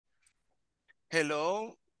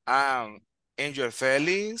Hello, Angel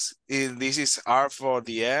Feliz. This is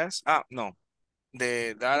R4DS. No,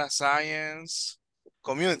 the data science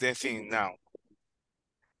community thing now.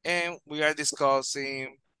 And we are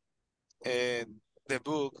discussing uh, the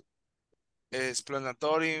book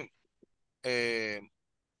Explanatory uh,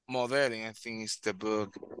 Modeling. I think it's the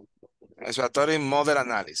book Explanatory Model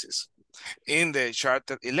Analysis. In the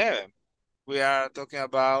chapter 11, we are talking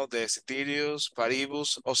about the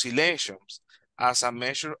Ceteris-paribus Oscillations as a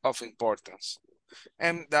measure of importance.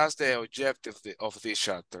 And that's the objective of this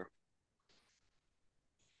chapter.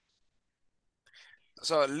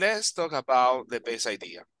 So let's talk about the base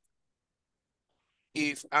idea.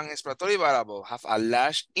 If an exploratory variable have a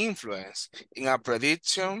large influence in a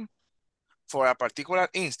prediction for a particular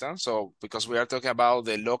instance, so because we are talking about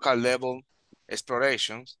the local level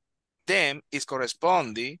explorations, then its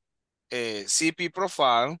corresponding CP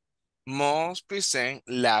profile must present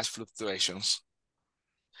large fluctuations.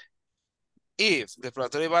 If the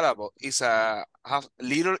exploratory variable have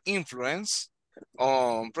little influence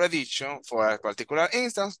on prediction for a particular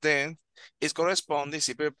instance, then its corresponding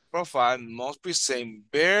CP profile must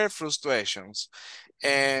present bare fluctuations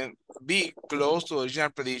and be close to the original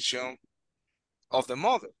prediction of the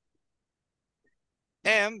model.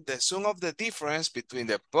 And the sum of the difference between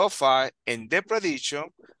the profile and the prediction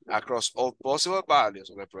across all possible values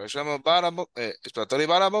of the predictable variable, exploratory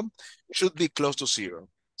variable should be close to zero.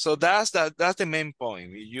 So that's the main point.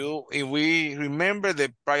 If we remember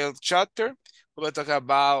the prior chapter, we were talking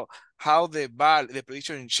about how the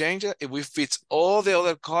prediction changes if we fit all the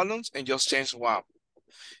other columns and just change one.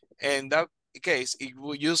 In that case,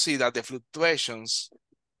 you see that the fluctuations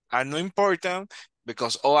are not important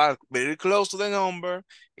because all are very close to the number.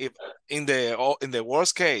 If in the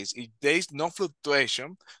worst case, if there is no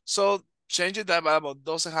fluctuation, so changing that variable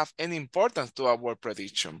doesn't have any importance to our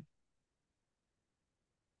prediction.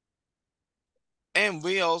 And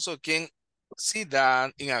we also can see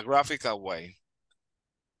that in a graphical way.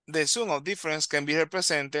 The sum of difference can be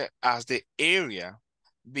represented as the area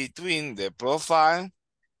between the profile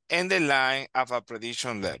and the line of a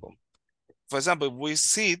prediction level. For example, if we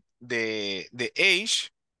see the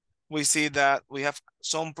age, we see that we have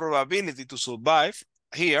some probability to survive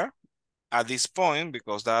here at this point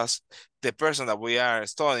because that's the person that we are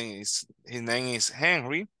studying. His name is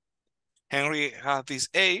Henry. Henry had this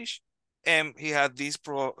age, and he had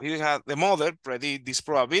the model predict this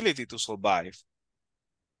probability to survive.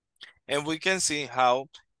 And we can see how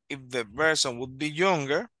if the person would be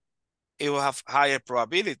younger, it will have higher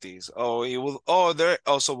probabilities, or it will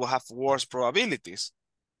also will have worse probabilities.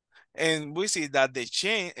 And we see that the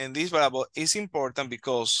change in this variable is important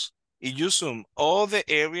because if you zoom all the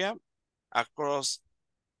area across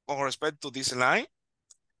con respect to this line,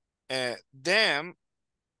 then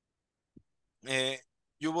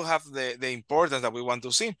you will have the importance that we want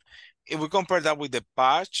to see. If we compare that with the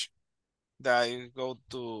patch that you go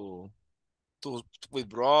to with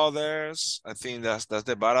brothers, I think that's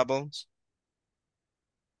the variables.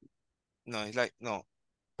 No, it's like no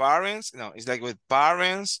parents. No, it's like with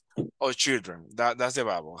parents or children. That's the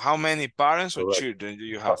variable. How many parents or Correct. children do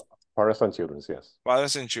you have? Parents and children, yes.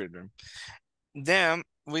 Fathers and children. Then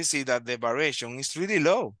we see that the variation is really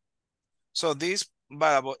low. So this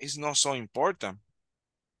variable is not so important.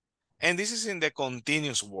 And this is in the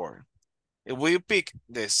continuous world. If we pick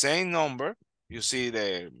the same number, you see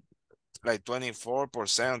the like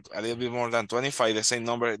 24%, a little bit more than 25, the same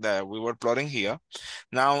number that we were plotting here.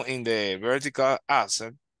 Now in the vertical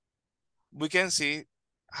axis, we can see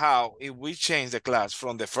how if we change the class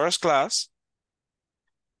from the first class,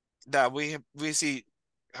 that we see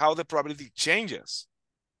how the probability changes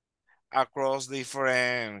across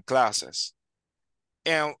different classes.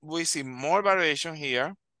 And we see more variation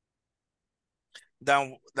here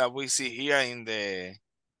than that we see here in the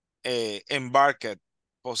embarked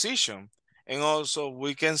position. And also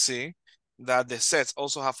we can see that the sets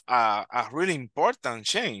also have a really important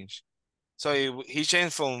change. So if he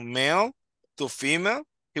changed from male to female,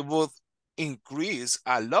 he would increase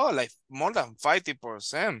a lot, like more than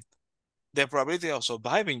 50%, the probability of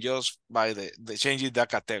surviving just by the change in that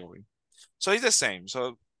category. So it's the same.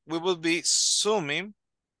 So we will be summing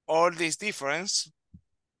all these difference,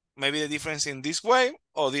 maybe the difference in this way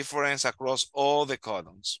or difference across all the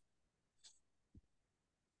columns.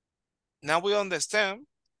 Now we understand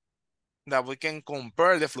that we can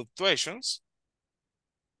compare the fluctuations.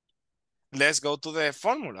 Let's go to the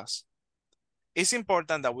formulas. It's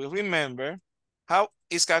important that we remember how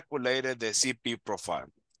is calculated the CP profile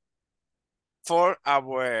for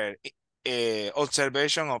our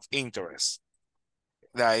observation of interest.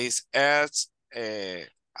 That is S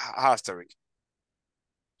asterisk.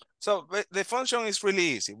 So the function is really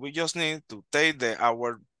easy. We just need to take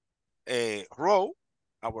our row,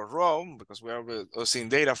 because we are using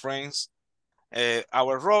data frames,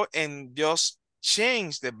 our row, and just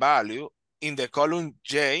change the value in the column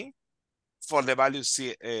J for the value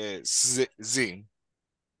Z.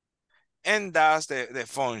 And that's the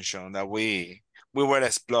function that we were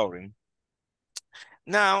exploring.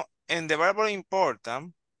 Now, and the variable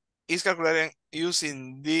important is calculated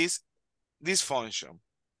using this function.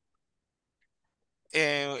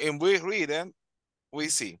 And we read it, we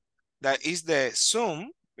see that is the sum,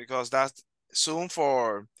 because that's sum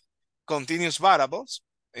for continuous variables.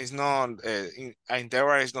 It's not an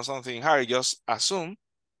integral, is not something hard, just a sum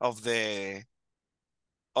of the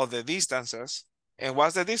distances. And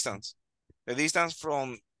what's the distance? The distance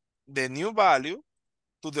from the new value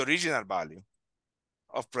to the original value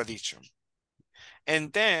of prediction.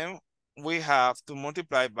 And then we have to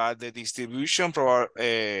multiply by the distribution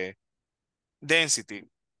density,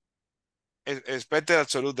 expected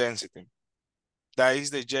absolute density. That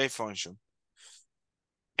is the J function.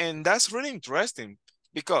 And that's really interesting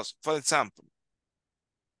because, for example,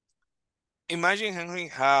 imagine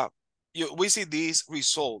Henry we see these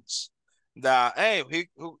results that, hey,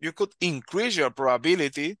 you could increase your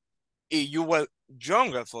probability if you were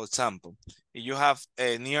younger, for example, if you have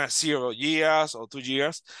near 0 years or 2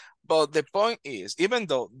 years. But the point is, even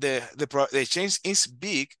though the change is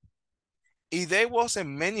big, if there wasn't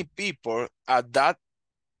many people at that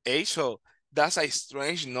age, so that's a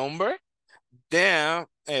strange number, then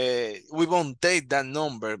we won't take that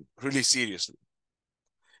number really seriously.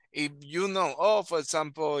 If you know, oh, for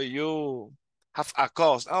example, you have a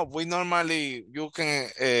cost, oh, you can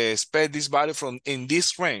expect this value from in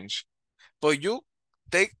this range, but you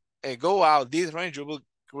go out this range, you will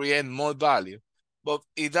create more value. But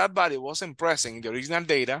if that value wasn't present in the original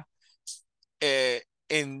data, uh,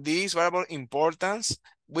 in this variable importance,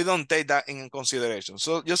 we don't take that in consideration.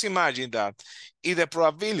 So just imagine that if the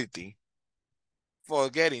probability for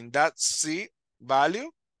getting that C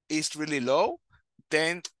value is really low,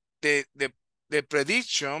 then the the the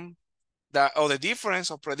prediction or the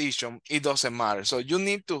difference of prediction, it doesn't matter. So you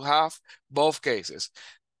need to have both cases.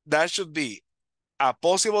 That should be a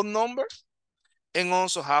possible number and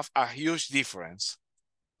also have a huge difference.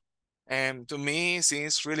 And to me, it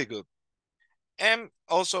seems really good. And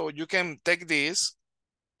also you can take this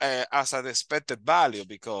as an expected value,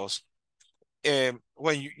 because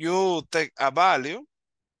when you take a value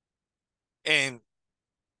and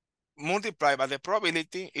multiply by the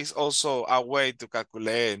probability, is also a way to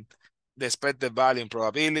calculate the expected value in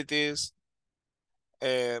probabilities.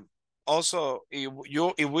 Also,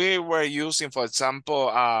 if we were using, for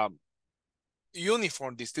example,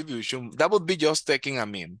 uniform distribution, that would be just taking a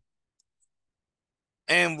mean.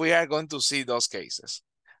 And we are going to see those cases.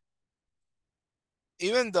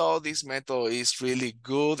 Even though this method is really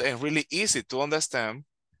good and really easy to understand,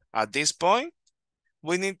 at this point,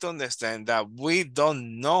 we need to understand that we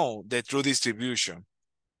don't know the true distribution.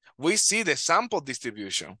 We see the sample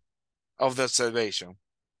distribution of the observation.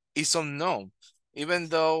 It's unknown. Even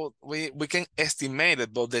though we can estimate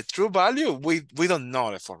it, but the true value, we don't know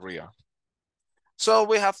it for real. So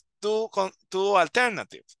we have two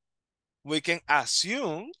alternatives. We can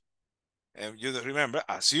assume, and you remember,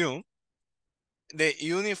 assume the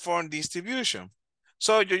uniform distribution.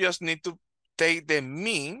 So you just need to take the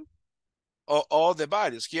mean of all the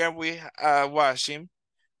values. Here we are watching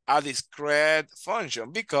a discrete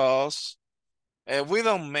function because we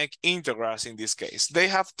don't make integrals in this case. They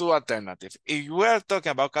have two alternatives. If we are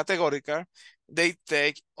talking about categorical, they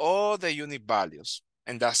take all the unit values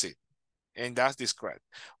and that's it. And that's discrete.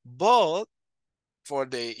 But for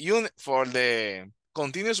the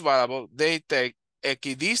continuous variable, they take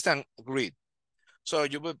equidistant grid. So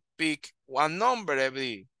you will pick one number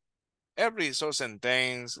every certain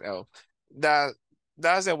things.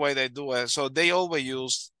 That's the way they do it. So they always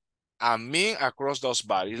use a mean across those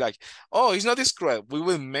values. Like, oh, it's not discrete. We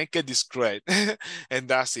will make it discrete. And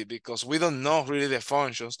that's it, because we don't know really the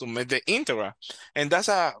functions to make the integral. And that's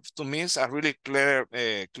to me, it's a really clever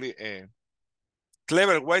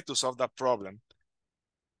way to solve that problem.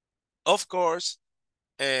 Of course,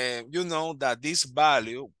 you know that this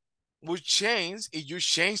value will change if you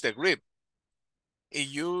change the grid.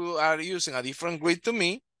 If you are using a different grid to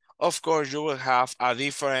me, of course, you will have a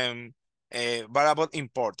different variable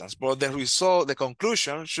importance, but the result, the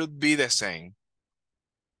conclusion should be the same.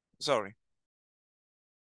 Sorry.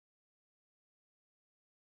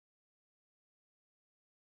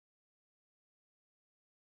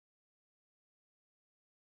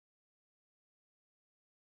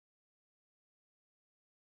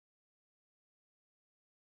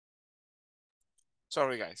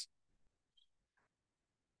 Sorry, guys.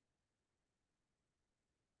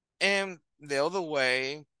 And the other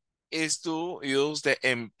way is to use the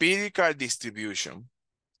empirical distribution.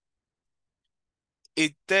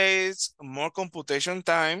 It takes more computation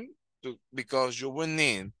time because you will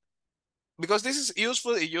need, because this is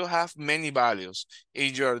useful if you have many values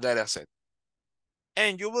in your data set.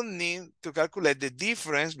 And you will need to calculate the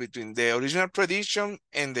difference between the original prediction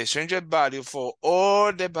and the changed value for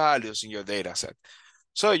all the values in your data set.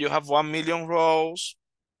 So you have 1 million rows,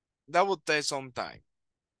 that would take some time.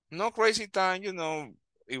 No crazy time, you know,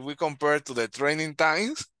 if we compare to the training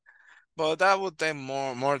times, but that would take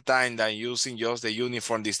more time than using just the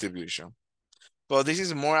uniform distribution. But this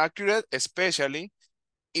is more accurate, especially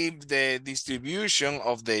if the distribution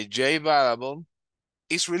of the J variable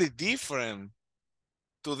is really different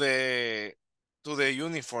to the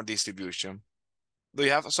uniform distribution. Do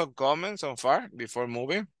you have some comments so far before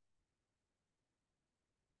moving?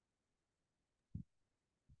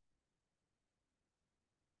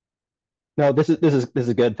 No, this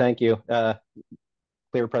is good. Thank you.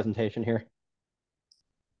 Clear presentation here.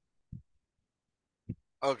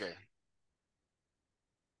 Okay.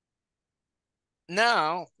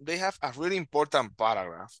 Now they have a really important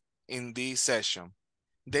paragraph in this session.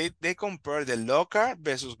 They compare the local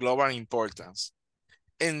versus global importance.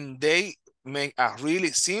 And they make a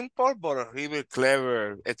really simple but a really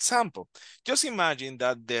clever example. Just imagine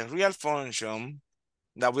that the real function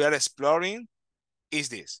that we are exploring is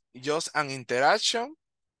this, just an interaction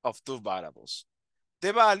of two variables.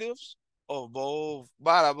 The values of both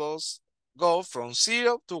variables go from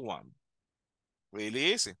 0 to 1.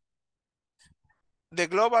 Really easy.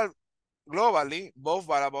 Globally, both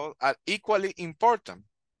variables are equally important.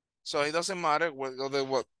 So it doesn't matter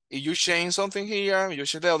what if you change something here, you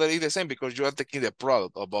change the other, it's the same because you are taking the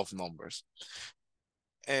product of both numbers.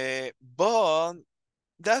 But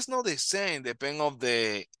that's not the same depending on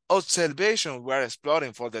the observation we are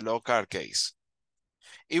exploring for the local case.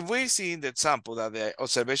 If we see in the example that the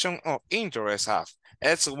observation of interest have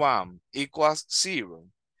S1 equals 0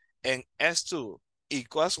 and S2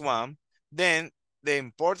 equals 1, then the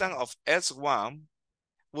importance of S1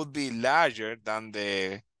 would be larger than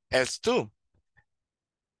the S2.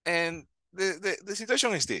 And the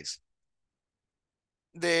situation is this.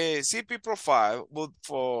 The CP profile would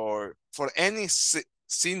for any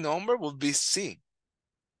C number would be C.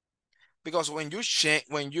 Because when you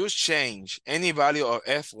change any value of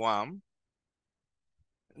F1,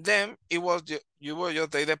 then you will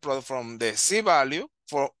just take the product from the C value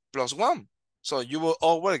for plus 1. So you will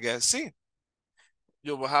always get C.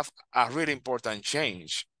 You will have a really important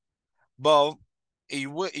change. But if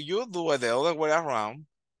you do it the other way around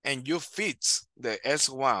and you fix the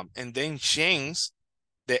S1 and then change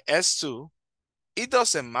the S2, it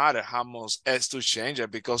doesn't matter how much S2 changes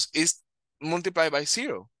because it's multiplied by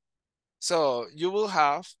 0. So you will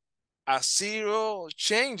have a 0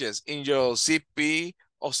 changes in your CP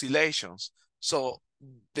oscillations. So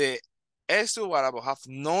the S2 variable have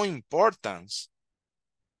no importance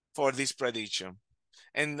for this prediction.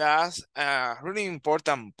 And that's a really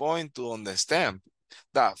important point to understand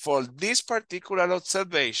that for this particular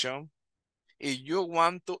observation, if you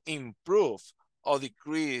want to improve or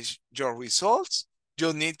decrease your results,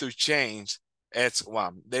 you need to change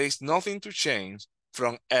S1. There is nothing to change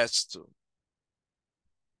from S2.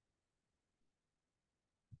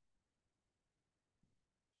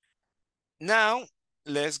 Now,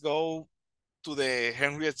 let's go to the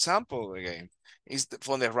Henry example again. It's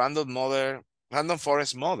from the random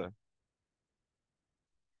forest model.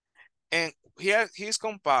 And here he's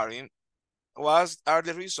comparing what are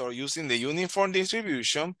the results using the uniform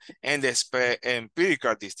distribution and the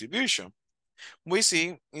empirical distribution. We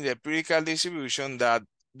see in the empirical distribution that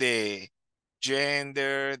the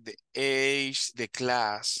gender, the age, the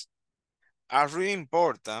class are really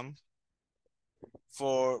important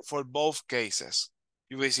for both cases.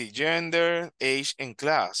 You will see gender, age, and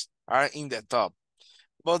class are in the top.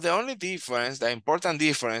 But the only difference, the important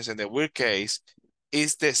difference in the weird case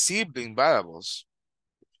is the sibling variables,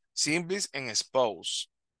 siblings and spouse.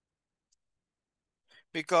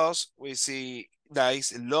 Because we see that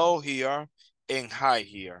is low here and high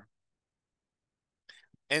here.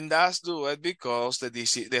 And that's due it because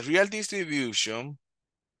the real distribution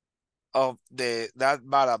of that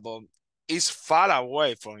variable is far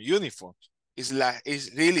away from uniform. It's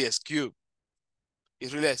really skewed.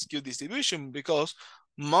 It's really a skewed distribution because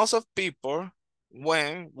most of people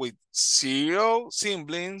went with 0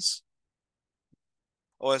 siblings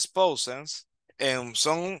or spouses and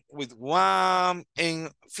some with 1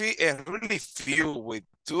 and really few with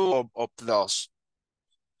 2 or plus.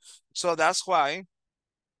 So that's why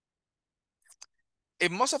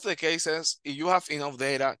in most of the cases, if you have enough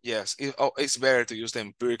data, yes, it's better to use the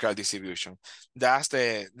empirical distribution. That's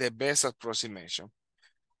the best approximation.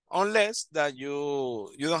 Unless that you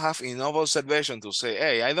don't have enough observation to say,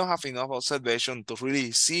 hey, I don't have enough observation to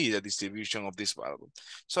really see the distribution of this variable.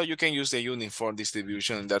 So you can use the uniform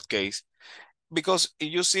distribution in that case. Because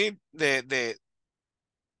if you see the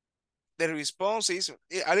response is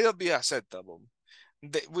a little bit acceptable.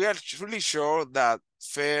 We are really sure that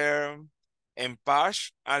fair and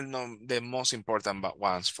patch are not the most important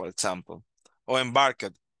ones, for example, or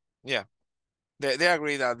embarked. Yeah, they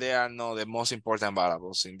agree that they are not the most important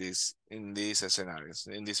variables in these scenarios,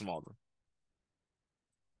 in this model.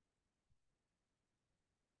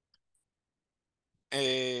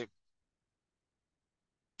 It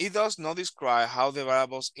does not describe how the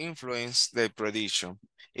variables influence the prediction.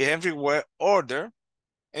 In everywhere order,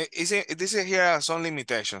 this is here are some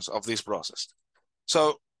limitations of this process.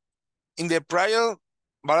 So in the prior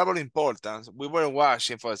variable importance, we were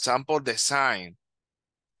watching, for example, the sign.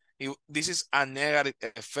 If this is a negative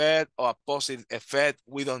effect or a positive effect,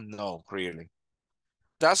 we don't know really.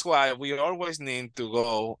 That's why we always need to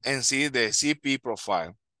go and see the CP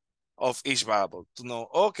profile of each variable to know,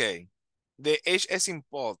 okay, the H is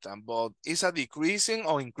important, but it's a decreasing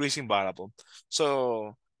or increasing variable.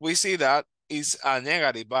 So we see that it's a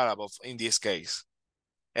negative variable in this case.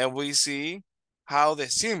 And we see how the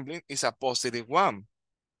sibling is a positive one.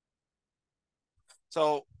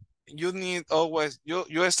 So you need always,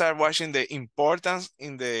 you start watching the importance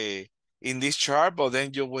in this chart, but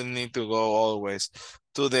then you will need to go always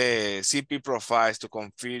to the CP profiles to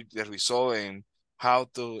confirm the result and how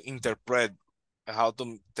to interpret, how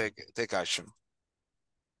to take action.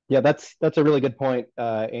 Yeah, that's a really good point,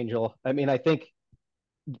 Angel. I mean, I think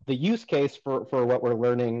the use case for what we're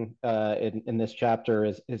learning in this chapter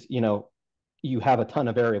is you have a ton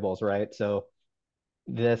of variables, right? So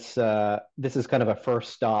this is kind of a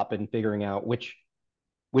first stop in figuring out which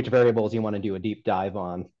variables you want to do a deep dive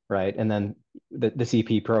on, right? And then the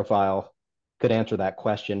CP profile could answer that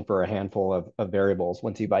question for a handful of variables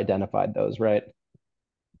once you've identified those, right?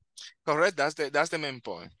 Correct. That's the main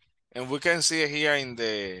point. And we can see here in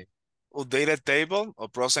the updated table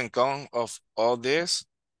of pros and cons of all this.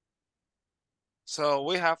 So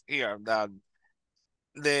we have here that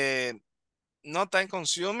the not time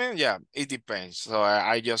consuming, yeah, it depends. So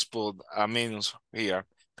I just put a minus here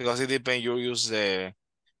because it depends. You use the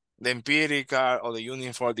empirical or the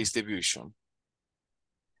uniform distribution.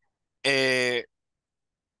 It's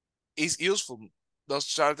useful. Those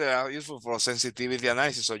charts are useful for sensitivity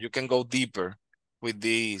analysis, so you can go deeper with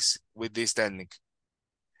this technique.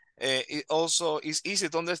 It also is easy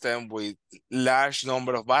to understand with large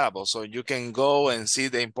number of variables. So you can go and see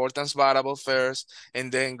the importance variable first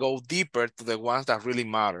and then go deeper to the ones that really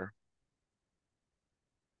matter.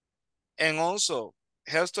 And also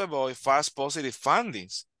helps to avoid false positive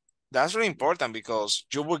findings. That's really important because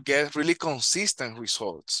you will get really consistent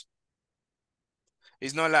results.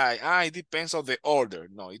 It's not like, it depends on the order.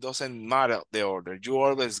 No, it doesn't matter the order. You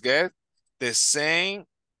always get the same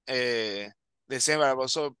variable.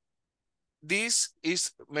 So this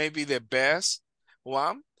is maybe the best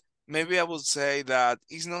one. Maybe I would say that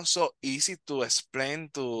it's not so easy to explain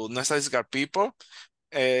to non-statistical people.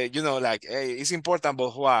 Like, hey, it's important,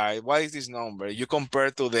 but why? Why is this number? You compare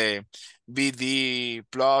to the BD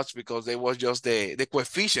plots because they was just the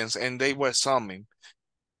coefficients and they were summing.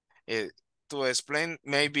 To explain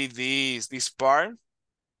maybe this part,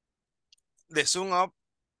 the sum up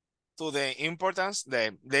to the importance, they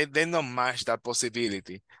don't match that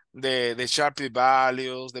possibility. The Sharpie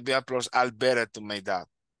values, the BR plots are better to make that.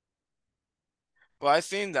 But I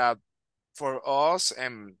think that for us,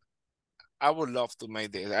 I would love to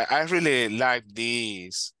make this. I really like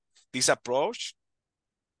this approach.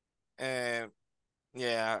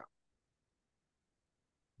 Yeah.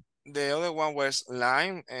 The other one was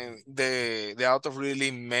line, and the author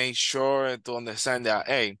really made sure to understand that,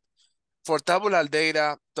 hey, for tabular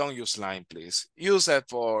data, don't use line, please. Use it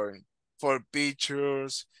for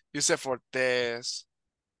pictures, use it for tests,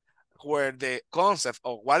 where the concept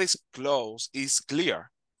of what is close is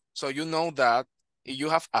clear. So you know that if you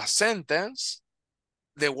have a sentence,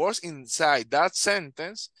 the words inside that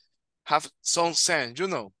sentence have some sense,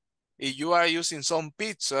 If you are using some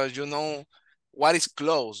pictures, you know what is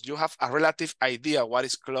close. You have a relative idea what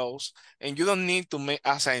is close, and you don't need to make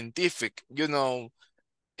a scientific,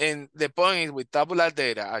 And the point is with tabular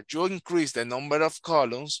data, as you increase the number of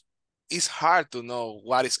columns, it's hard to know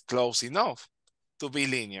what is close enough to be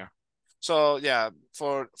linear. So yeah,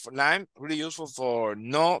 for line, really useful for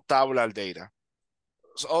no tabular data.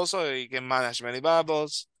 So also you can manage many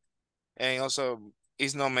variables, and also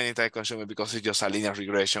it's not many time consuming because it's just a linear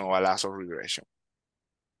regression or a lasso regression.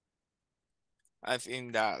 I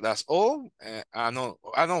think that's all. I know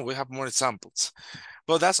we have more examples,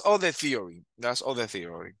 but that's all the theory. That's all the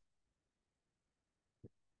theory.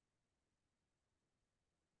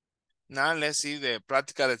 Now let's see the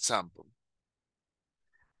practical example.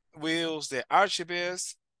 We use the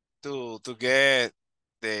archivist to get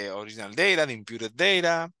the original data, the imputed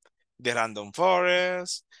data, the random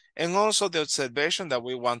forest, and also the observation that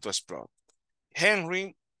we want to explore.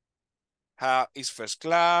 Henry is first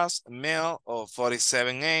class, male of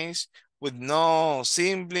 47 age, with no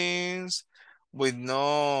siblings, with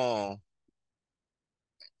no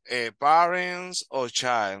parents or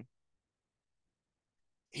child.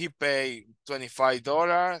 He paid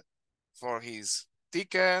 $25 for his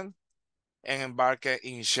ticket and embarked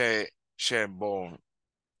in Sherborne.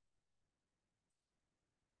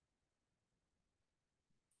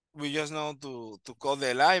 We just know to call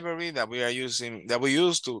the library that we are using, that we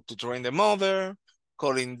use to train the model,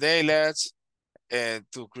 calling daylets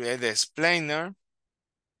to create the explainer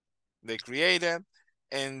they created,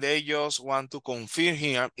 and they just want to confirm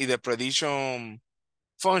here if the prediction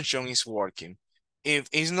function is working. If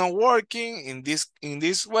it's not working in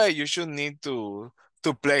this way, you should need to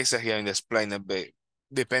place it here in the explainer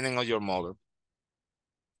depending on your model.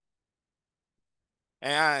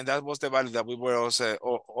 And that was the value that we were also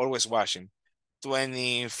always watching.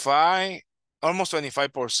 25, almost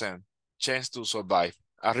 25% chance to survive,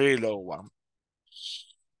 a really low one.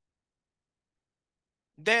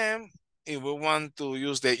 Then, if we want to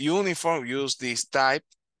use the uniform, use this type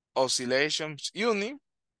oscillations unit,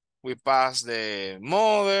 we pass the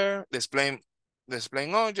model, displaying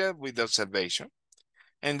object with the observation,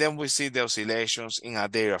 and then we see the oscillations in a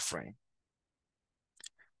data frame.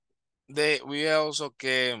 We also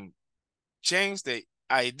can change the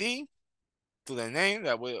ID to the name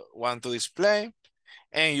that we want to display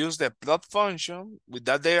and use the plot function with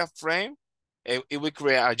that data frame. It will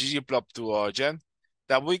create a ggplot2 object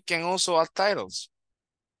that we can also add titles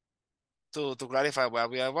to clarify what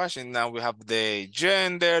we are watching. Now we have the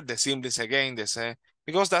gender, the siblings again, the same,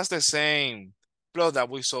 because that's the same plot that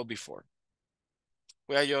we saw before.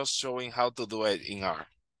 We are just showing how to do it in R.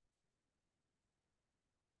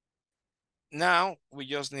 Now we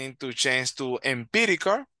just need to change to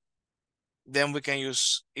empirical. Then we can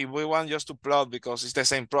use, if we want just to plot, because it's the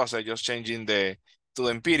same process, just changing to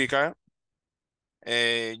empirical.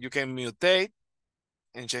 You can mutate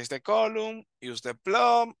and change the column, use the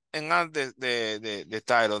plot, and add the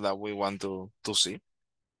title that we want to see.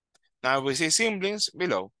 Now we see siblings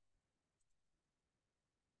below.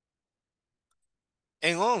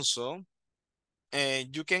 And also,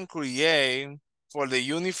 you can create for the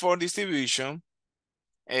uniform distribution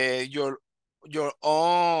your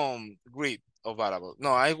own grid of variables.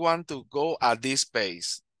 No, I want to go at this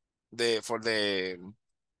space for the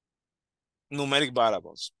numeric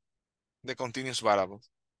variables, the continuous variables.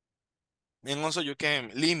 And also you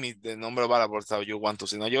can limit the number of variables that you want to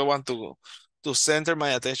see. Now you want to center my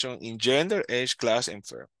attention in gender, age, class, and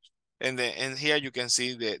fair. And here you can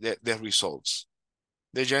see the results.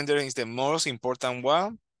 The gender is the most important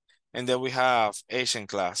one. And then we have age and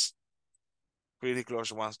class. Pretty close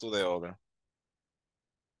ones to the other.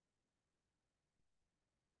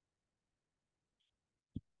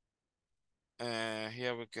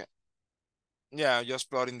 Here we can, yeah, just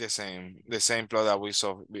plotting the same plot that we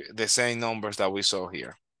saw, the same numbers that we saw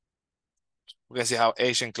here. We can see how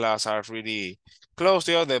age and class are really close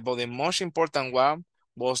to the other, but the most important one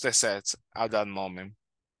was the sets at that moment.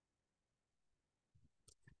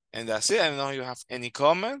 And that's it. I don't know if you have any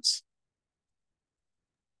comments.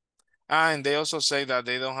 And they also say that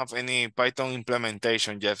they don't have any Python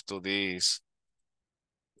implementation yet to this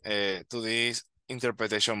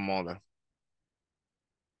interpretation model.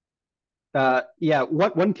 Yeah,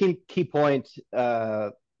 one key point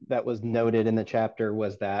that was noted in the chapter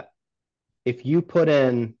was that if you put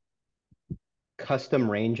in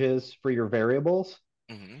custom ranges for your variables,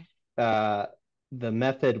 the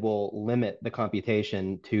method will limit the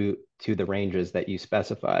computation to the ranges that you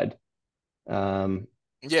specified.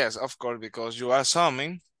 Yes, of course, because you are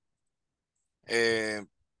summing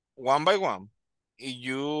one by one. If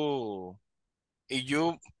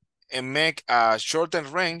you make a shortened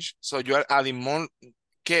range, so you are adding more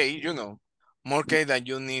k, more k that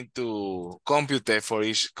you need to compute for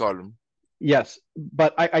each column. Yes,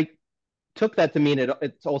 but I took that to mean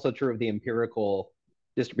it's also true of the empirical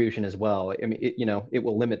distribution as well. I mean, it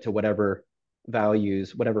will limit to whatever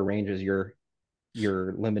values, whatever ranges you're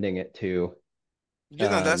limiting it to.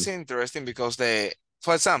 That's interesting because the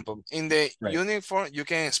For example, in the Right. uniform, you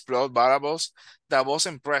can explore variables that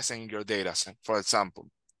wasn't present in your data set. For example,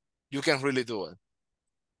 you can really do it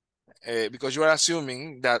because you are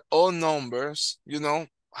assuming that all numbers,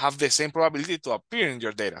 have the same probability to appear in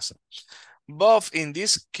your data set. But in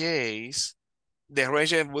this case, the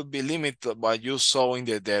range would be limited by what you saw in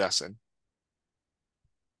the data set.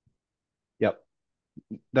 Yep,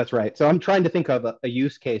 that's right. So I'm trying to think of a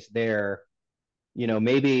use case there.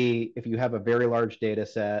 Maybe if you have a very large data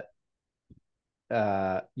set,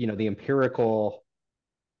 the empirical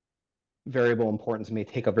variable importance may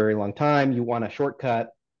take a very long time. You want a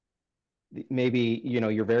shortcut. Maybe,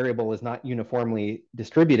 your variable is not uniformly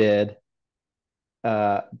distributed,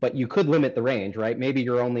 but you could limit the range, right? Maybe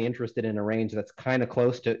you're only interested in a range that's kind of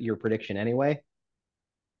close to your prediction anyway.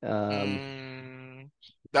 That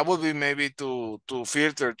would be maybe to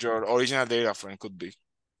filter your original data frame, could be.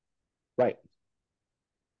 Right.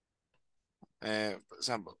 For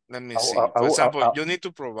example, let me I, see. For example, you need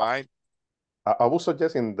to provide. I would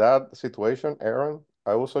suggest in that situation, Aaron,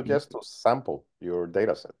 I would suggest to sample your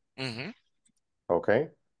data set. Okay.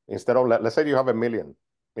 Instead of, let's say you have 1 million,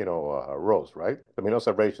 rows, right? 1 million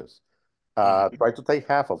observations. Try to take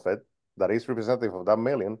half of it that is representative of that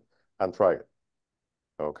million and try it.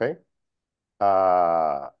 Okay.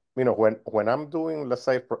 When I'm doing, let's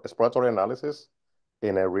say, exploratory analysis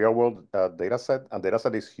in a real world data set, and data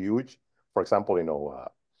set is huge, for example,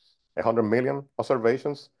 100 million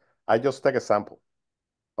observations, I just take a sample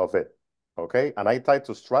of it, okay? And I try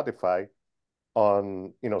to stratify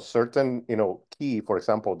on, certain, key, for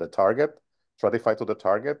example, the target, stratify to the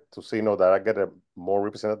target to see, that I get a more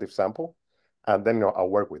representative sample, and then, I'll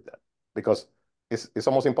work with that. Because it's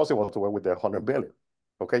almost impossible to work with the 100 billion,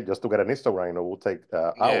 okay? Just to get an histogram, it will take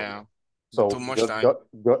hours. Yeah, so too much time.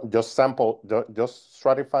 Just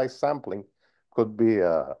stratify sampling could be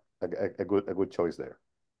a good choice there.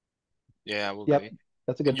 Yeah, would Yep, be.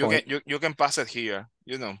 that's a good point. You can pass it here,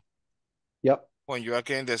 Yep. When you are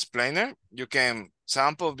creating the explainer, you can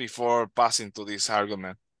sample before passing to this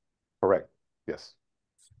argument. Correct. Yes.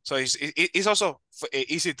 So it's also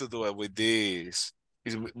easy to do it with these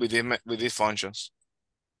functions.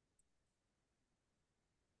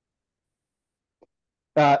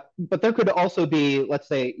 But there could also be, let's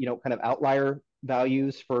say, kind of outlier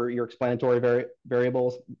values for your explanatory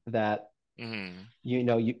variables that you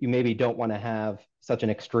maybe don't want to have such an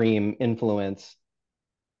extreme influence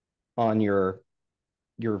on your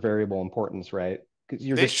variable importance, right? Because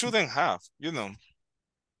They shouldn't have,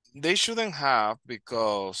 they shouldn't have,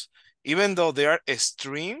 because even though they are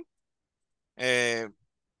extreme, if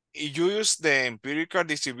you use the empirical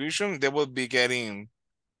distribution, they will be getting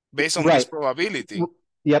based on this probability.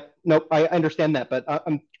 Yep. Nope. I understand that, but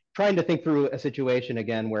I'm trying to think through a situation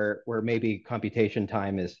again where maybe computation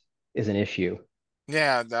time is an issue.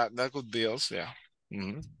 Yeah, that could be also, yeah.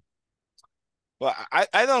 Well,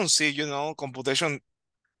 I don't see, computation,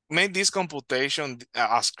 make this computation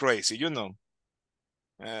as crazy, I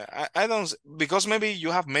don't, because maybe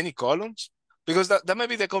you have many columns, because that may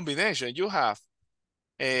be the combination. You have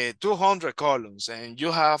 200 columns and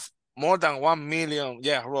you have more than 1 million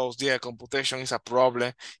rows. Yeah, computation is a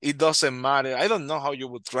problem. It doesn't matter. I don't know how you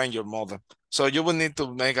would train your model. So you would need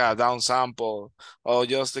to make a down sample or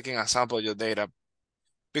just taking a sample of your data.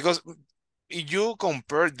 Because if you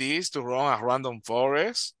compare this to run a random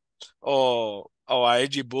forest or a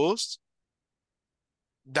XGBoost,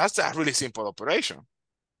 that's a really simple operation.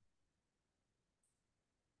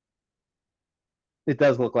 It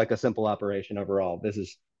does look like a simple operation overall. This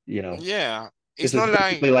is, Yeah, it's this is not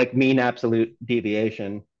basically like mean absolute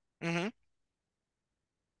deviation.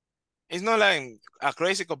 It's not like a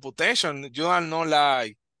crazy computation. You are not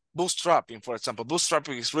like bootstrapping, for example.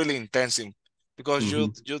 Bootstrapping is really intensive because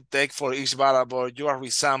you take for each variable, you are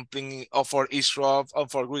resampling, or for each row, or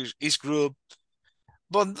for each group.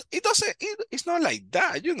 But it's not like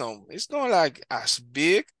that, It's not like as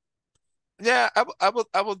big. Yeah, I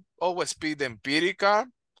would always be the empirical,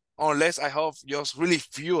 unless I have just really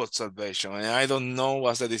few observations and I don't know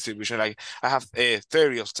what's the distribution. Like I have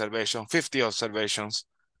 30 observations, 50 observations.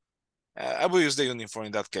 I will use the uniform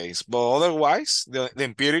in that case, but otherwise, the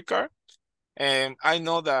empirical, and I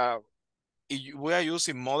know that if we are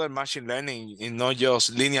using modern machine learning and not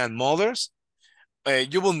just linear models,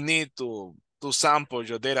 you will need to sample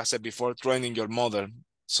your data set before training your model.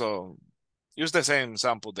 So use the same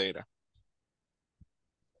sample data.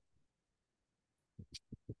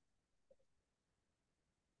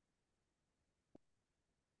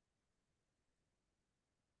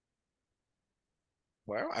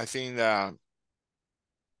 Well, I think that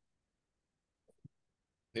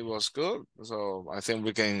it was good. So I think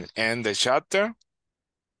we can end the chapter.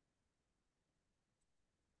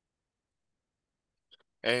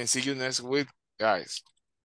 And see you next week, guys.